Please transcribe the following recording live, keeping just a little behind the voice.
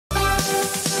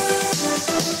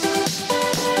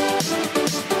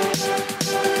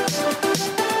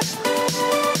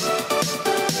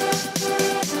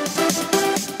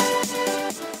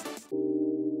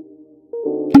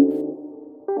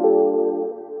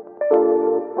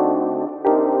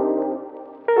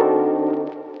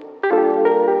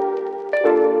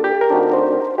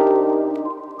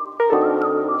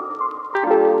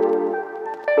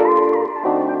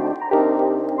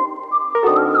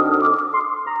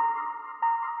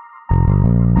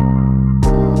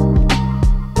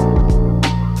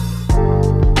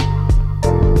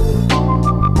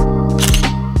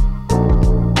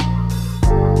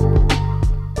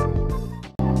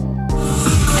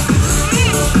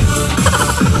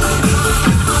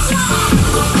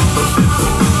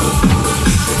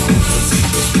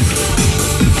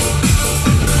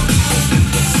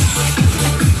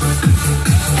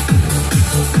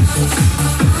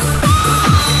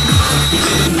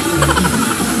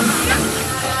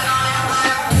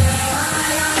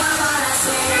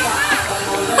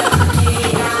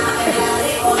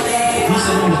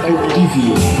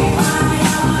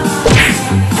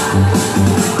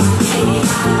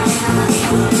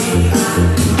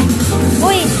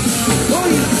Uy!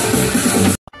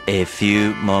 A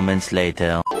few moments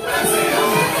later.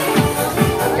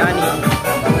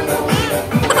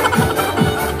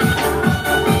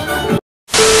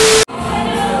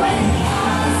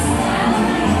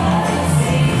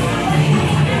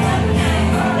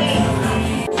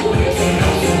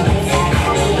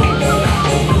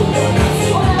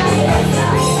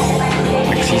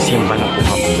 Nagsisimba na po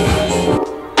kami.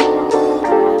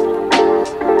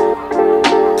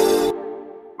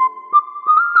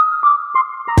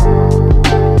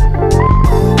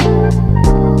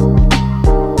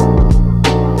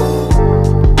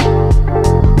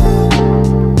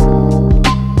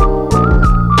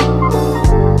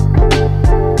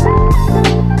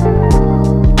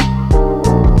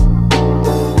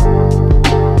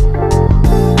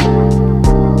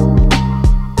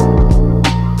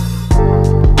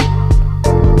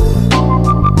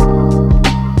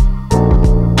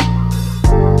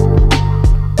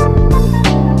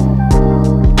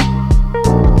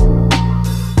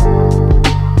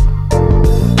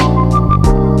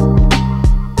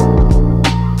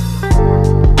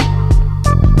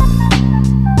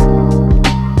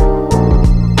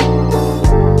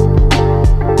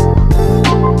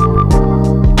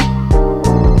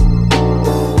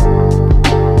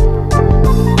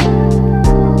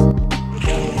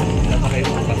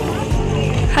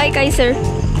 Hi, Kaiser.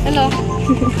 Hello.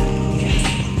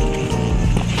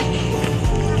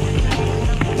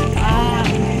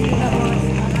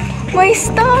 My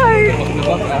star!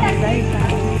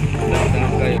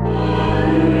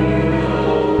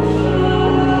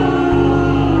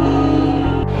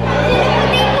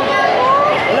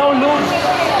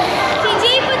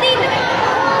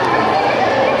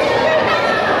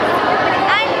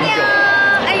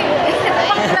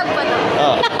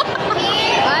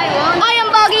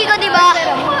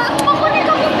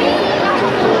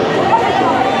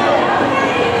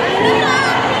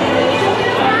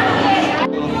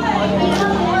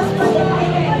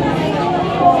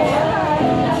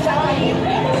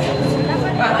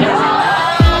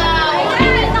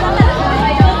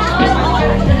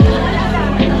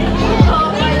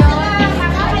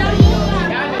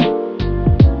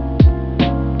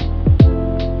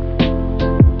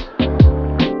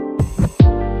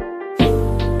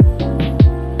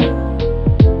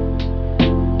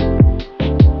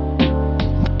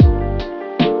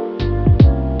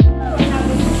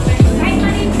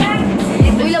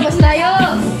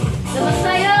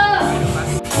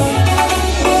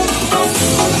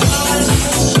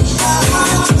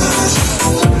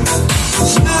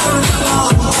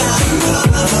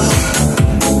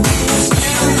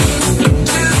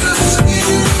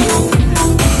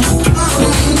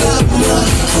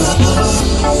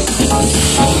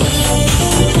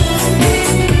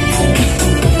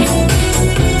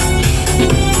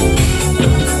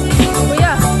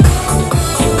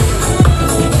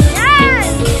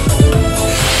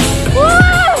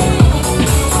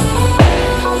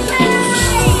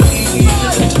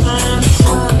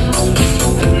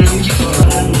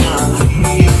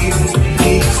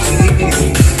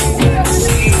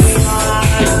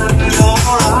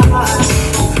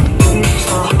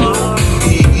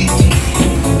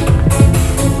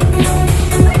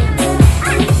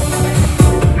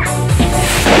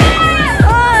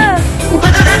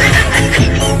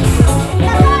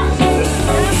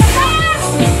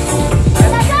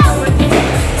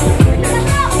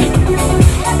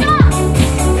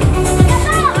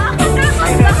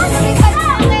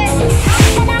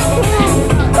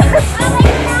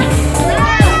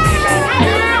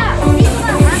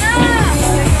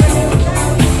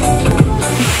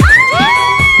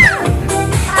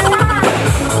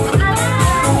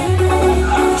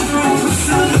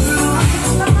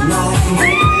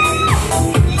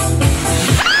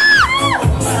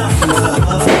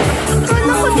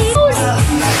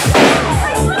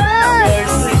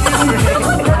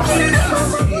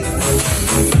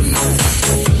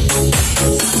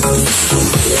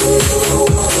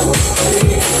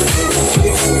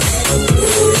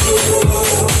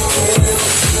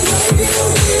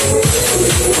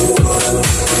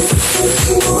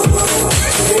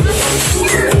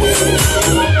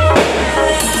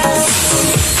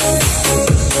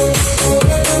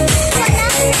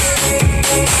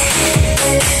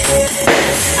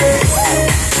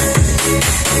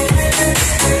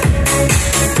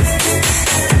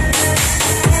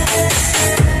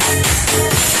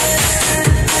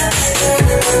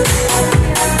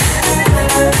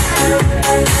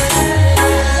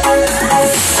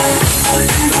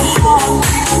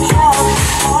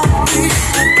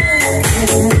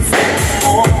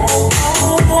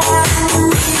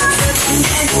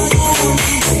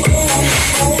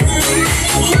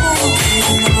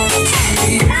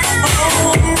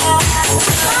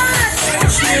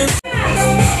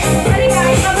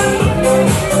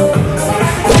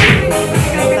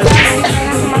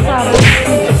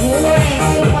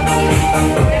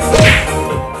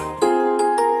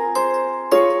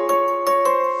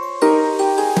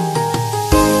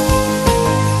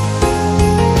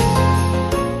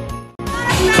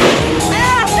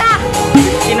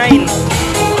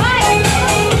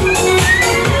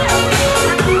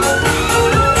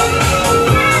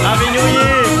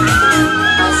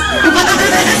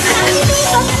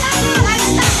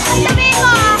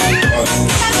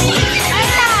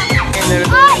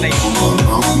 Happy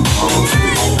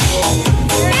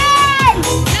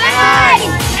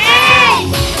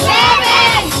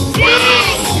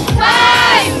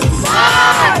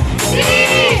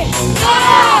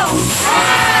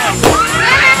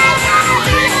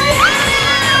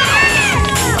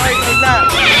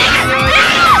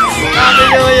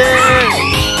New Year!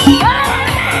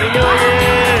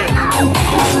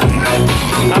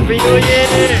 Happy New Year,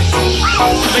 everyone!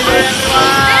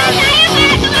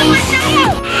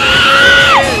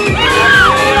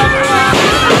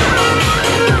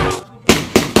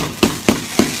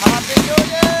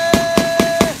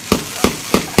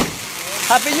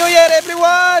 Happy New Year,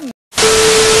 everyone!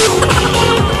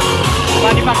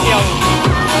 Manny Pacquiao.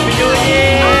 Happy New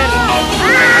Year!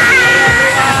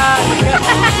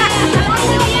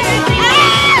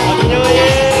 Happy New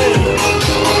Year!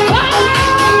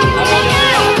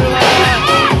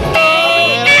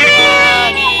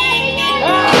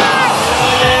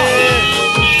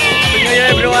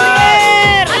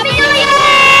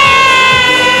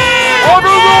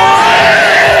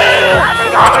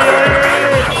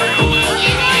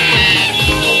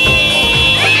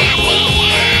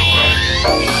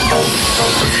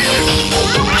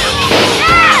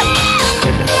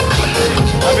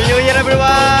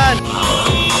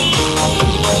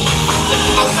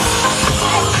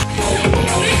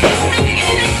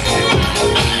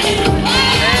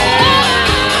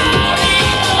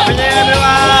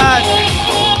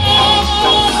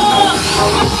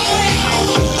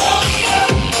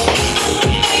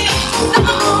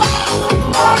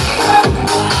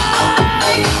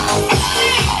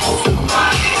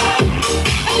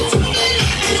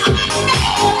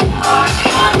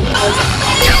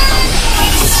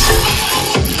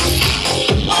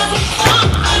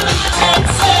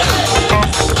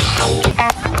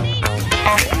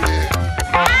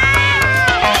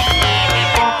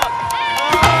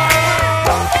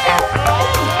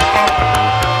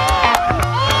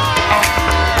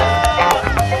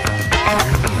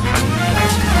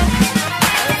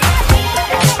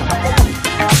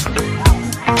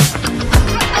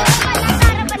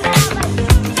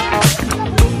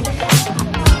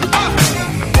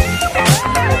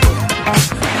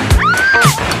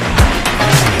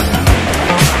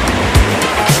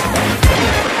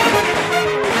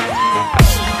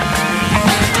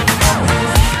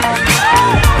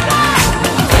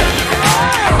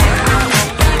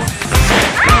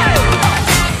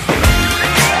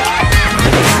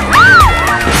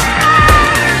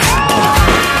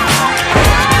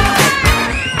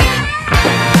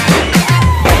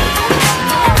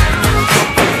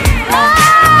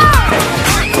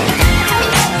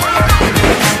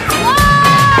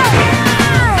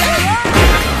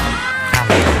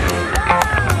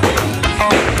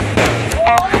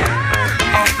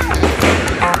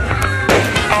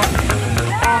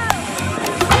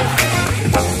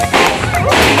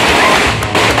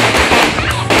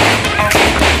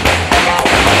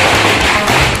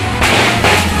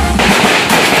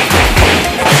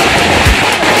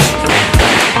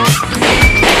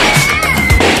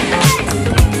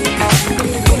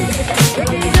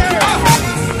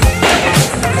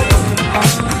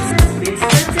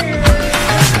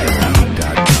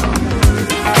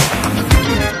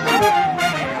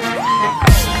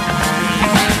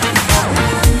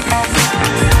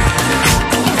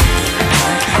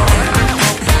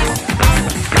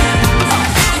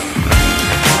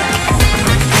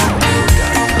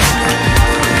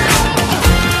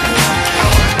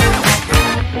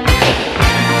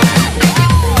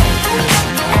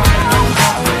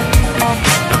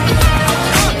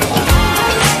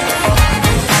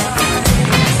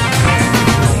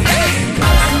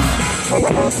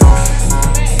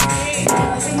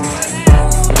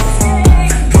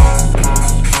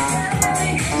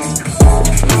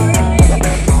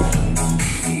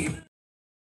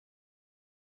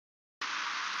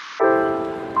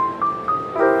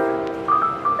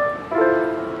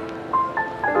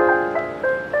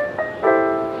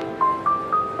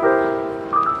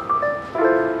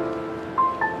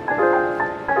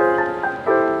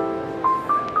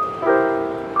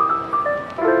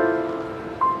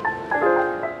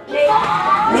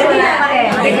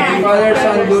 Father,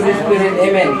 Son, Holy Spirit.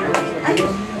 Amen.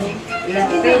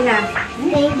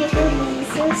 Thank you po,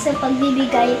 Jesus, sa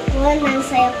pagbibigay po ng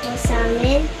saya po sa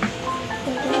amin.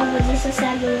 Thank you po, Jesus,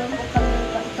 sa dulo po kami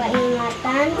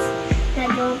pagpaingatan. Sa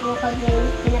dulo po kami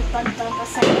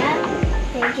pinapagpapasaya.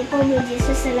 Thank you po,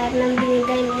 Jesus, sa lahat ng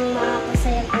binigay mong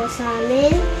makakasaya po sa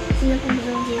amin. Sino po,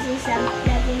 Jesus, sa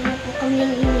lagi na po kami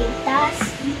iligtas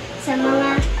sa mga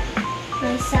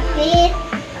may sakit.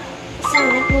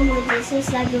 Sana po,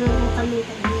 Jesus, lagi mo po kami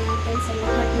pagingatan sa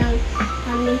lahat ng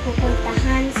aming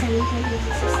pupuntahan. Salamat po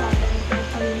Jesus sa ating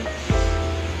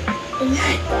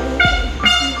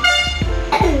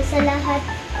sa lahat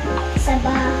sa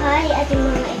bahay at yung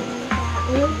mga ibang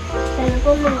tao. Sana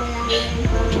po mawala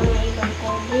po ang mga ibang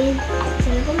COVID.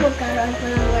 Sana po magkaroon po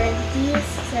ng world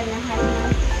peace sa lahat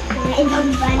ng mga ibang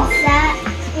bansa.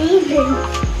 Amen.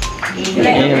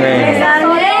 Amen.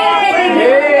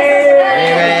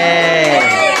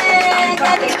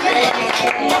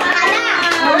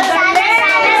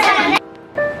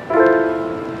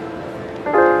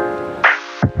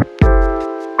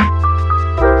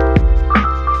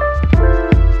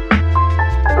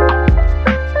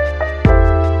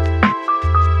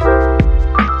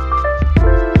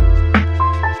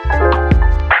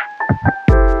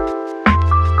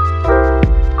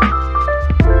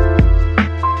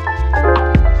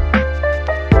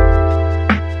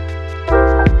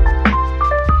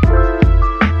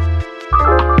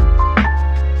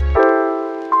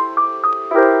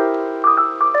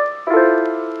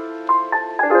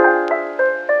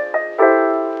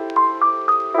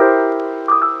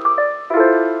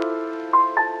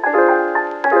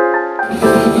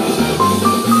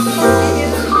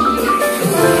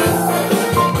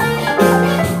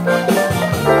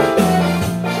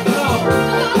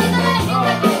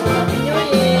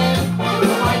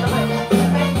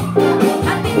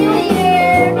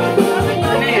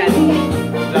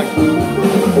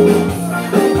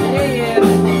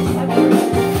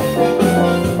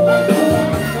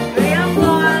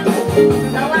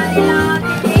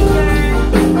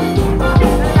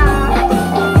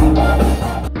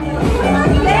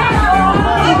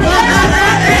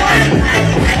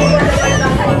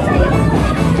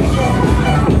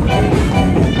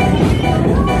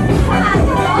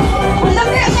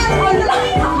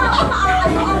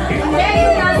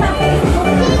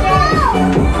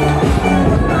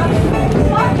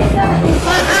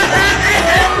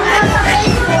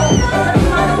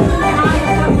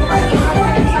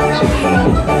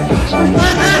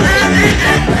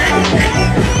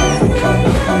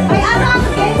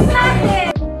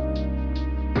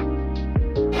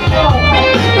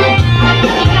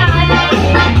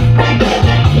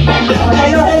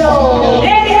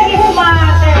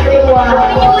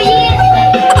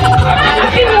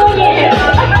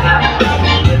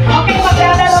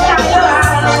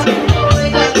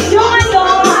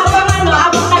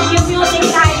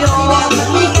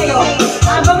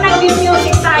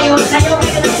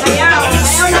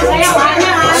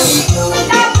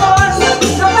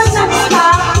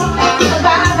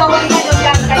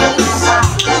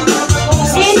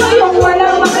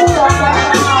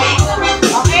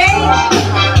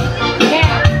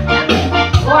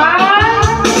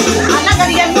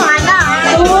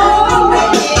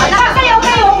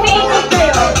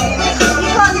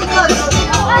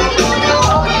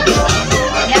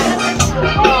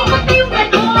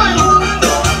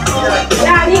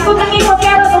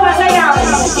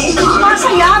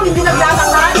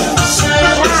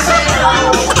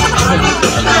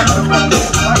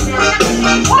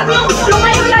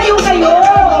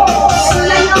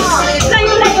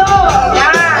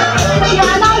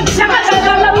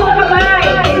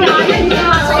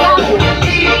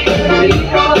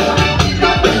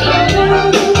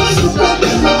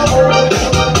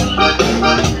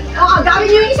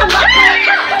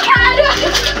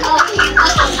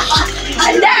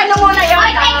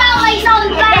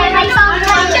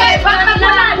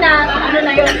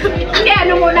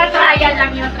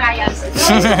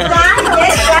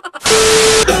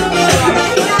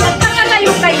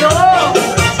 Nagkakalayo kayo.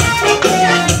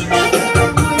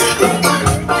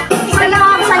 Isa lang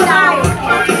ang sanay.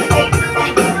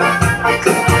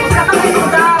 Magkakalayo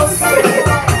daw.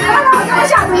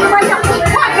 Masyado naman yung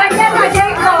huwag ganyan na,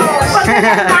 Jeko. Huwag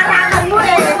ganyan, paralan mo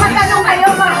eh. Magtanong kayo,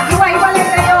 mag-iwaiwalay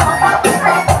kayo.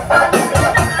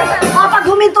 Pag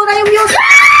huminto na yung music.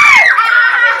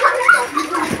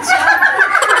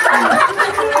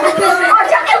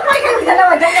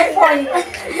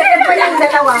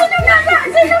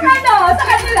 Sino nga no? Sa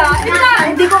kanila? Isa!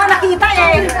 Hindi ko ka nakita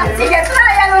eh. Sige,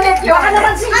 trial ulit yun. Baka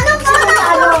naman si... Ano pa?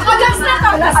 Alas na to.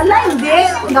 Ala, hindi.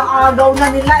 Nakagaw na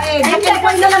nila eh.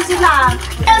 Ganyan na lang sila.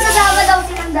 Sasama daw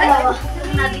silang dalawa.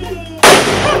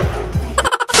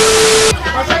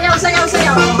 Sayaw, sayaw,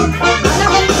 sayaw.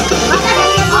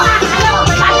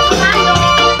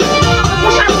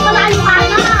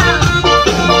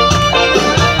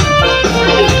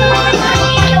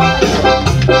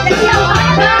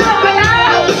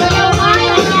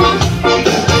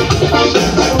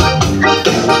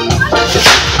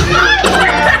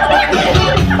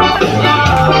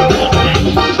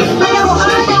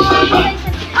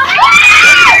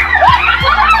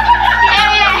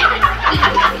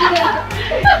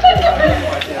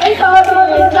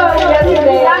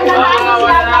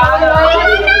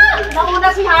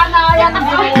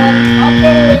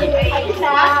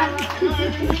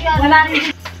 Wala rin.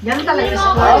 Yan talaga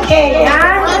siya. Okay,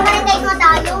 ha?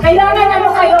 Kailangan ano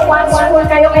kayo, watchful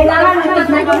kayo. Kailangan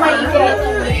tignan yung maigi.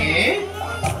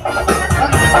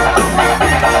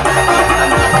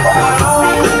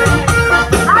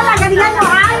 Ala, galingan mo,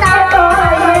 ala. Ito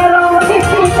ay mayroong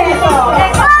 50 pesos.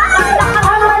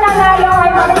 Ang mananalo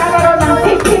ay magkakaroon ng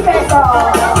 50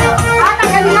 pesos. Ala,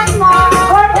 galingan mo.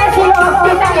 Courtesy of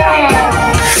Tita Ed.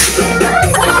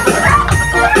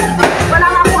 Wala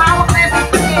nga po hawak na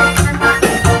 50.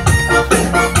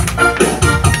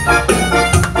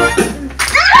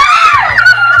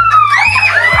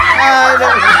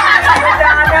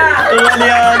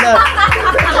 Liana.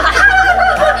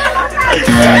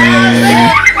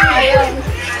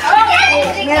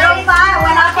 Meron pa,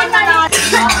 wala pa na.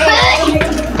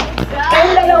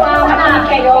 Kayong dalawa, makinig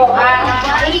kayo, ha?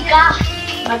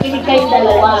 Makinig kayong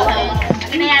dalawa.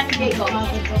 Ano yan, Diego?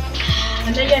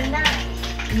 Ano yan na?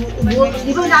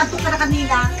 Di ba nato ka na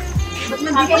kanina? Ba't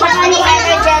nandito ka na?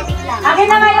 Akin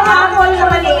na nga yung apple na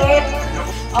maliit.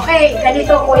 Okay,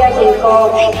 ganito Kuya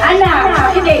Jacob. Ana,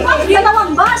 hindi.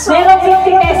 Dalawang baso. Meron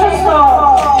 50 pesos to.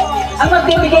 Ang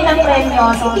magbibigay ng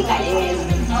premyo sa Tita Ed.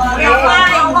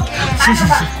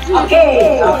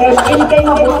 Okay, makinig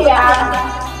kayo mabuti ha.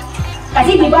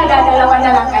 Kasi di ba dadalawa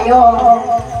na lang kayo.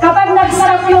 Kapag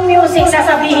nag-stop yung music,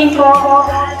 sasabihin ko,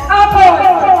 apple!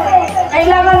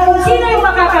 Kailangan kung sino yung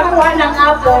makakakuha ng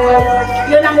apple,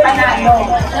 yun ang panalo.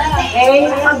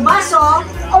 Okay? Magbaso,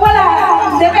 wala.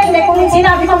 Depende kung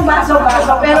sinabi kong baso,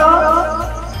 pero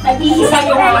nag-iisa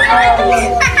yung apple.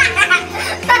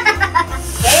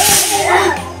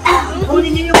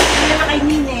 Kunin niyo yung pinila kay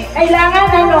Nine. Kailangan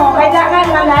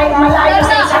malayo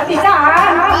sa isa't isa,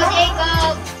 ha?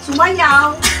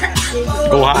 Sumayaw.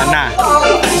 Kuha na.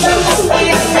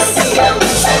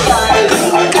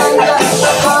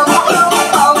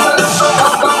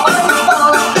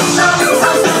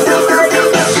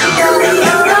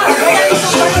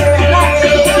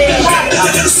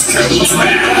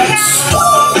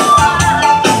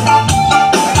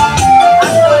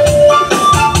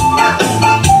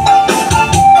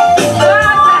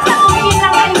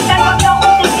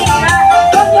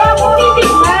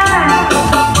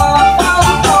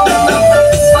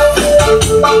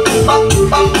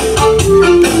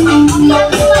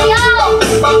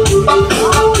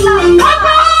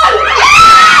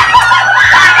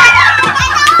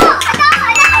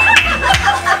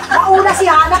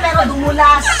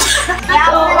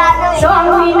 So,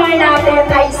 ang winner natin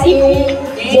ay si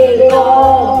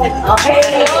Jacob.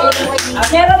 Okay.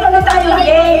 Meron ulit tayong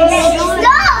games.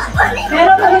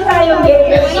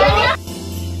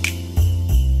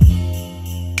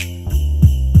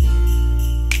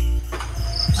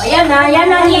 Ayan na,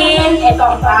 yan ang in. Ito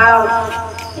ang out.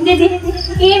 Hindi,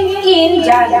 in,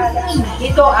 dyan.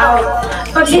 Dito out.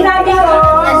 Pag sinabi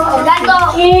ko,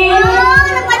 in,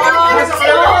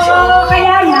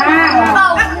 kaya nga.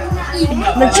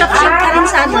 Nag-shop ka rin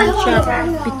sa ano? Shop.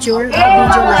 Picture?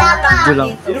 Video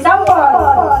lang. Example.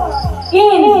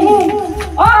 In.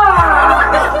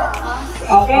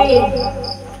 Okay.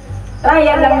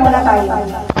 Trial lang muna tayo.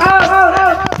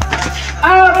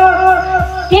 Out.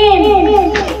 In.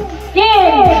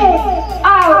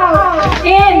 Out.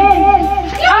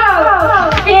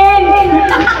 In.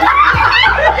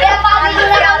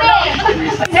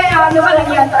 Hindi, ano ba lang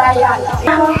yan, trial.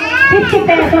 50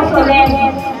 pesos ulit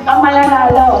ang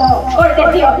mananalo.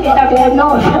 Courtesy of Tita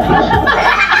Beno.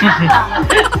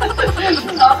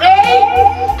 Okay?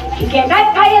 Sige,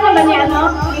 kaya naman yan,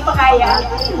 no? Hindi pa kaya.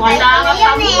 Wala ka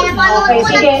pa. Okay,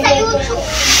 sige.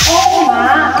 Oo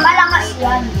nga. Malakas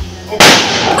yan.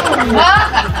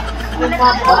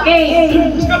 Okay.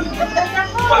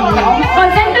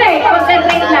 Concentrate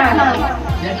na.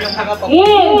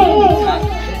 In.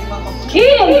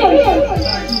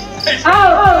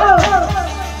 Out.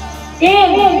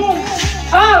 In.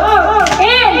 Out.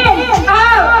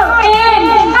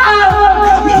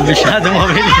 Masyadong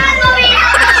mabilis.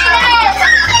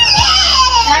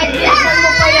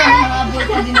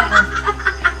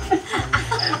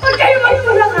 Huwag kayo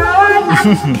magtulakan.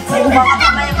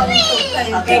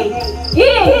 Okay.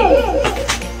 In.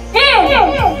 Out. In.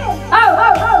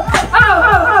 Out.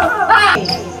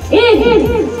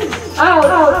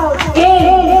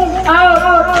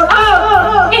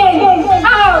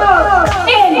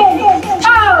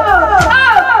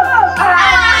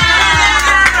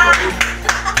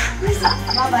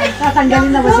 Tatanggalin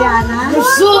na ba si Ana? Ay,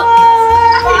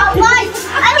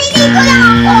 hindi ko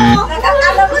lang ako.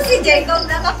 Alam mo si Jacob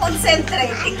na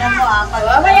nakakonsentrate. Tingnan mo ako.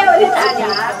 Mamaya ulit siya.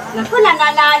 Naku,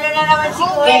 nananalo na naman si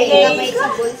Kuya.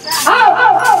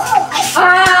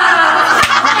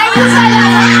 Ayun sa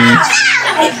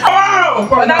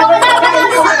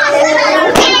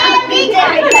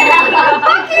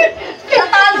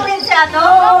natalo rin siya, no?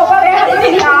 Oo, pareha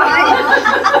rin siya.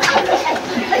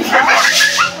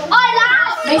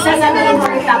 May sasabihin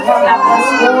mo tapos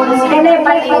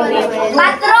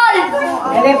Patrol!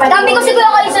 Dami ko siguro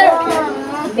kayo, sir.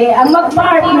 Hindi, ang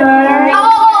mag-partner.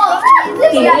 Ako!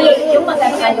 Yung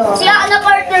mag-ano. Siya ang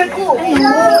na-partner ko.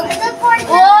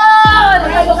 Oh!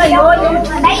 Ano kayo?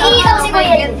 Naiinom si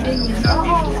Kuya.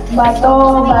 Bato,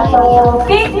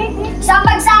 pick. Isang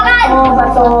bagsakan! Oh,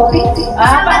 bato, pick.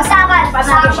 Isang bagsakan!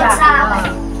 Panalo siya.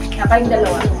 Kayong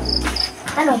dalawa.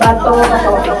 Ano? Bato.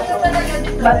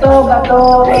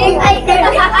 Ay,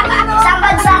 isang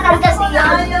bagsakan kasi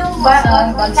yun.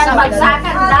 Isang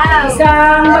bagsakan lang.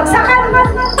 Isang bagsakan.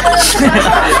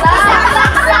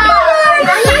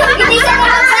 Hindi siya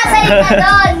magsasalita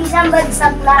doon. Isang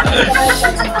bagsak lang.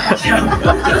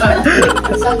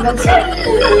 Isang bagsak.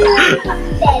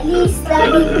 Telis,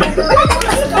 labi.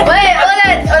 Wait,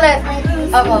 ulit.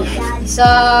 Ako.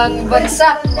 Isang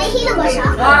bagsak. Nahihilo ba siya?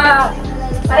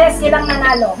 Pares silang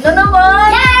nanalo. No naman!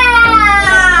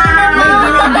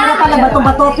 Hindi na pala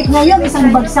bato-batopik ngayon.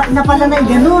 Isang bagsak na pala na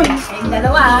ganun. Yung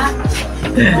dalawa.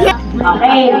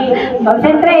 Okay.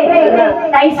 Concentrate.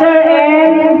 Kaiser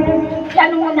and...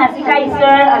 Ano muna? Si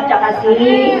Kaiser at saka si...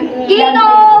 Kino!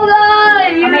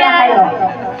 Mamaya kayo.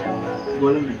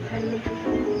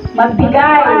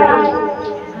 Magbigay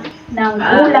ng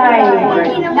kulay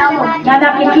na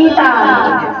nakikita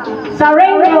sa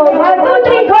rainbow. 1,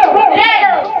 2, 3, go!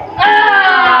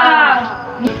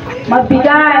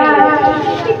 Magbigay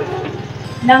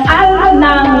ng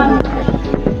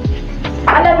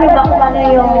alam mo ba kung ano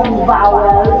yung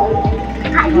vowel?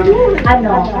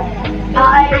 Ano?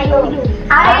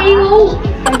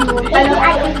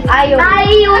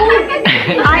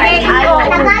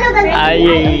 Tagalog ang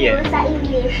Ay. sa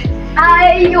English.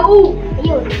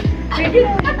 Yun.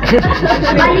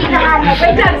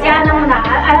 Wait lang, si Ana muna.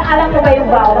 Alam mo ba yung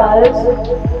vowels?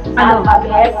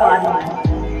 Alphabet o ano?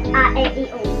 A, E, I,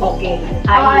 O. Okay.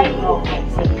 Okay.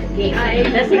 Sige.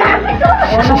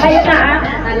 Ano kayo na?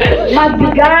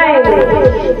 Magbigay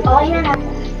Okay na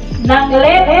natin. ng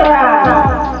letra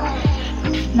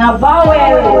na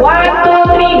vowel. 1,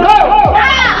 2, 3, go!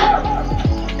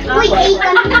 Uy, A ka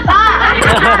na pa.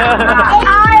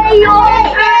 Ayun!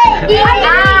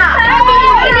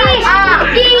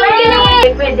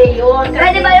 Pwede yun.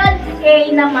 Pwede ba yun? A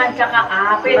naman, tsaka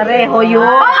A. Pareho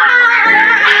yun.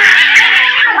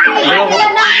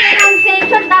 Yan ang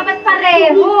pronunciation, dapat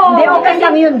pareho. Hindi, okay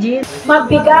lang yun, Jean.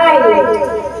 Magbigay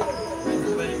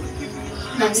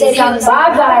ng isang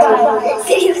bagay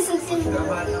Seryoso.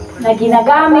 na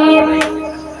ginagamit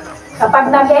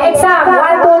kapag nag-e-exam.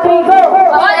 1, 2, 3, go!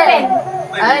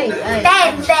 Ay.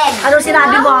 10. Ano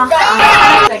sinabi mo?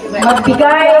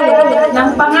 Magbigay ng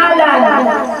pangalan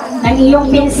ng iyong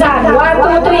pinsan. 1,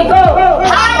 2, 3, go!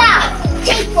 Ana!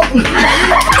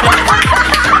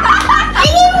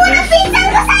 Tingin mo na pinsan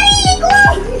ko sarili ko!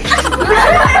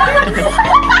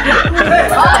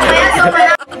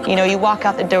 You know, you walk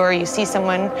out the door, you see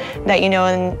someone that you know,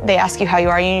 and they ask you how you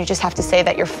are, and you just have to say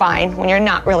that you're fine when you're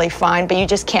not really fine, but you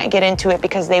just can't get into it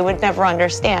because they would never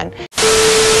understand.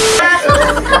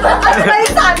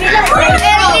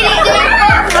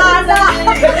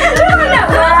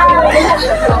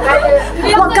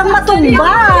 Huwag kang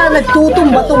matumba.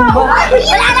 Nagtutumba-tumba.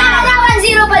 Wala na,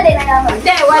 1-0 pa din.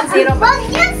 Hindi, 1-0 pa. Wag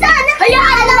yan sana.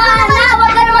 Hayaan mo na,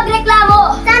 huwag ka na magreklamo.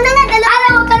 Sana nga,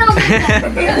 huwag ka na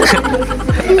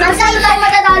magreklamo. Saan tayo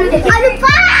matatalo din? Ano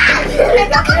pa?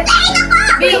 Nagkapuntain ako!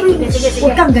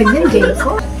 Huwag kang ganyan,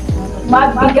 Jacob.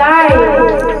 Magbigay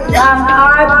ng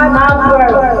odd number.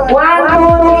 1, 2,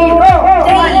 3, go!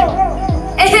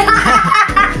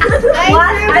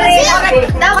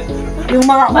 3. Yung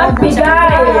mga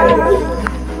Magbigay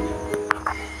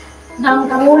ng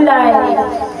kulay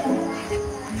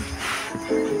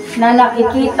na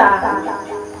nakikita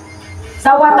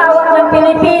sa watawat ng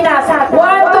Pilipinas. 1,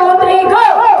 2, 3, go!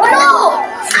 Ano?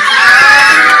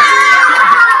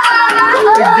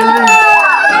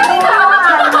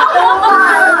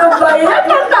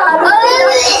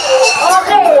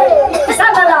 Okay, isa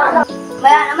na lang.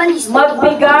 Wala naman history.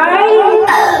 Magbigay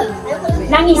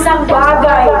ng isang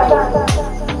bagay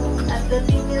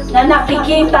na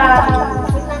nakikita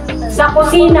sa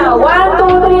kusina. 1,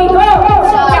 2, 3, go!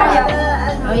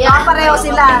 pareho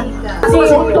sila. Si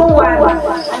Tuwan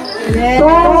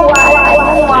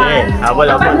Abol,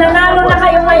 Kapag abol. nanalo na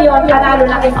kayo ngayon, nanalo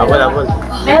na kayo. Abol, abol.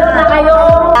 Meron na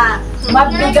kayong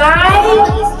magbigay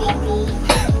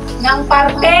ng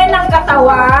parte ng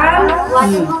katawan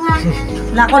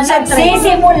Na concentrate.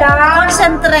 nagsisimula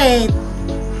Concentrate.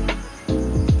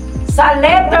 sa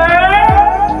letter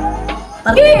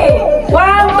T. 1, 2, 3,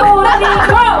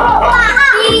 go!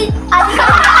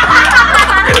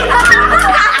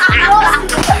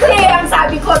 T, ang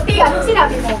sabi ko, T, anong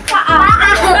sinabi mo?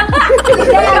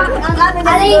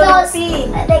 Aligos.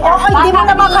 Oo, hindi mo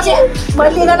naman kasi.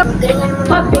 Mali na naman.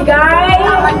 Magbigay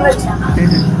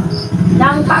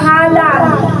ng pangalan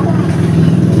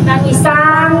ng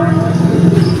isang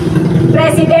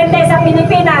presidente sa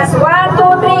Pilipinas. 1, 2,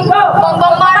 3, go!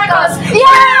 Bongbong Marcos.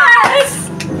 Yes!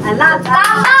 Alam.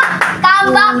 Tama.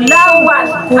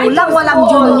 Kulang walang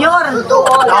junior.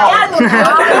 Ayan,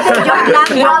 Joke lang,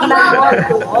 joke lang.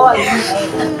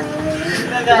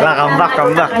 Comeback,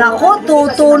 comeback. Naku,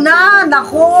 tuto na.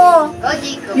 Naku.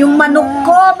 Yung manok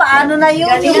ko, paano na yun?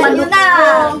 Yung manok ko.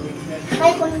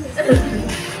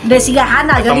 Hindi, sige,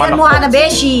 Hana. Galingan mo,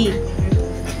 Hanabeshi.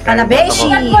 Hanabeshi.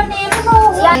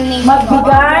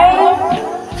 magbigay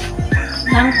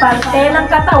ng parte ng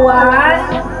katawan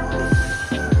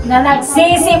na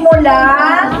nagsisimula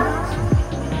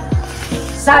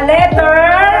sa letter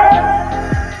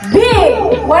B.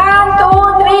 1, 2,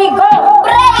 3, go!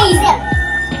 Praise.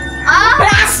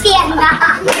 Plastic na.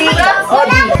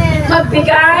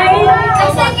 Magbigay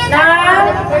ng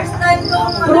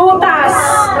prutas.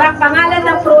 Ang pangalan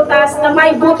ng prutas na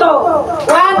may buto.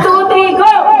 1, 2, 3,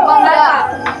 go!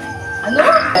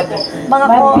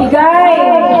 Magbigay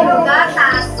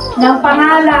ng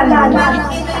pangalan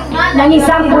ng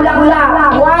isang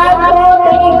bulaklak. 1, 2,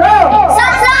 3, go!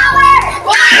 Sunflower.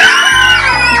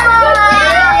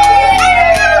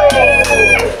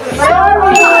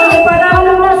 Sorry,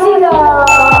 panalo na sila.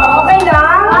 Okay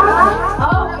lang?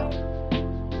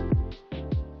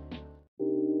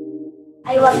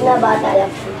 Ay, wag na bata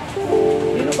lang.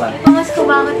 Sino pa? Pumas ko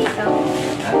ba ako, tito?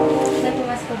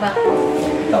 Napumas ko ba ako?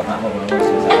 Ito, ako mo sa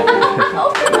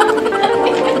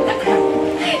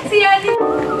Si Yani.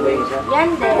 Yan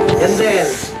din. Yan din.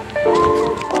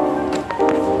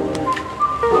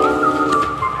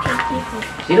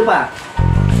 Sino pa?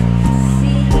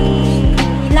 Si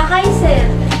Lakay, sir.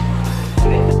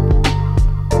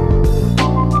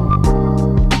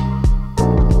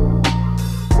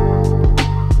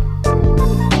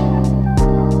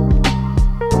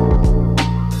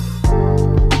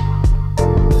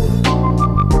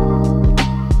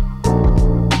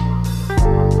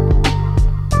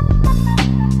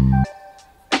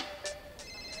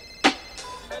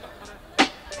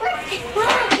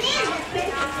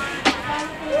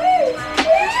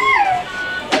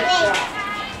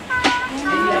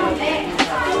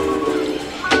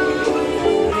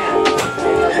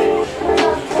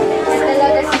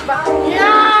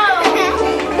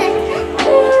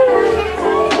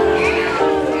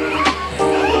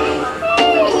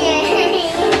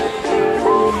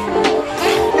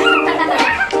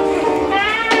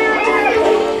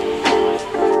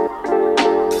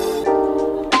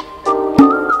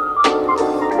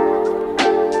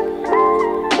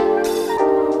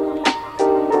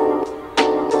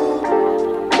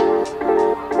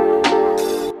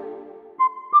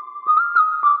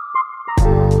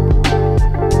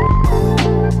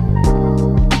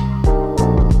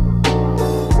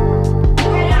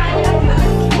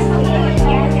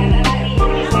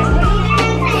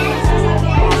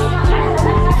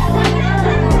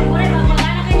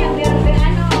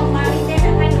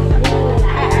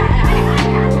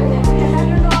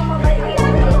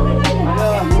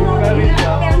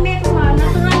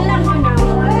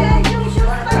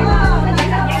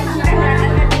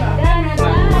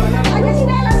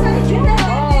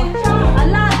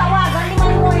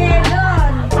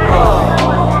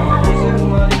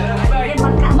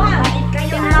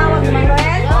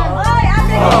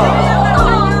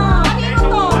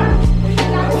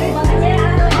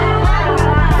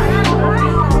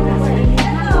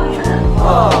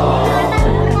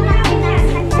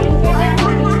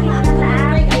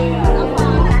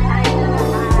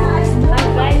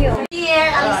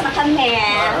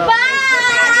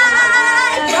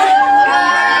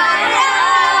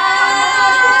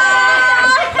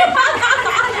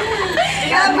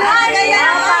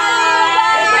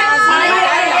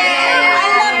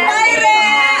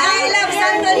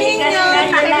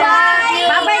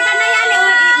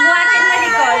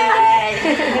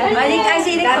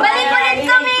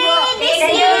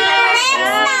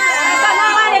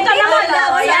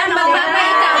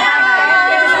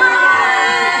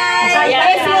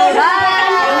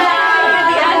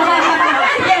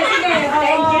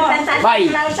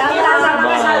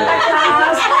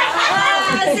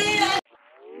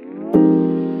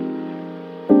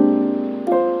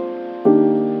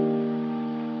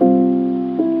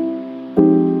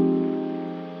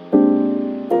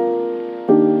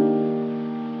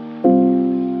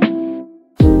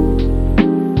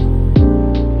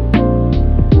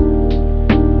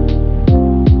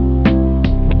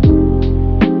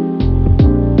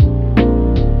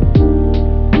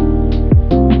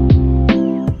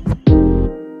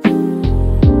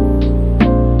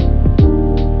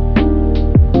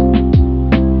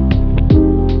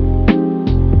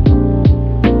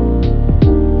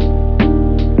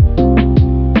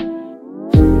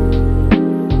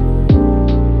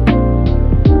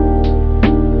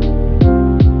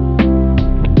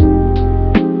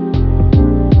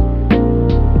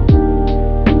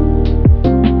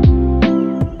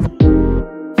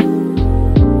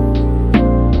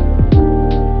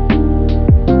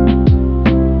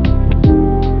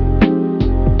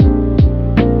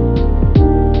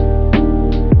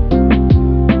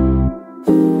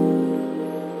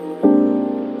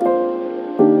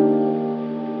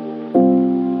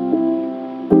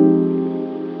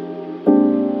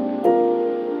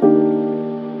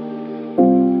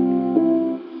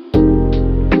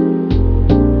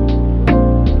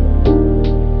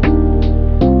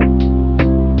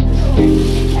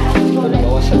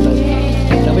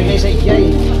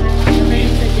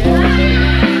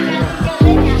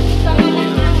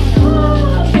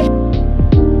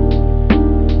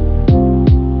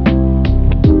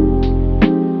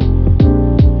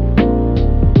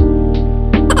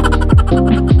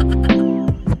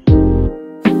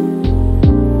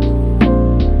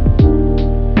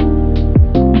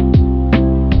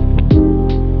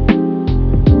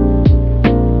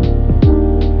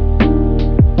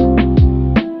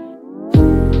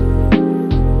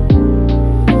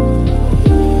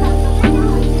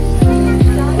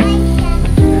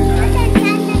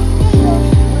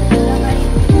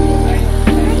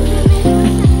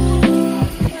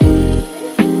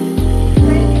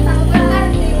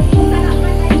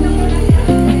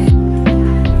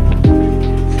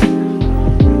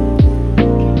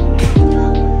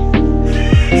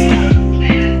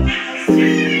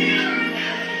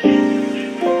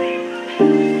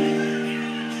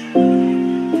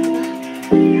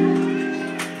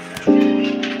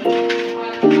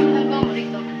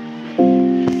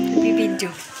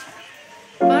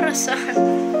 oras ah.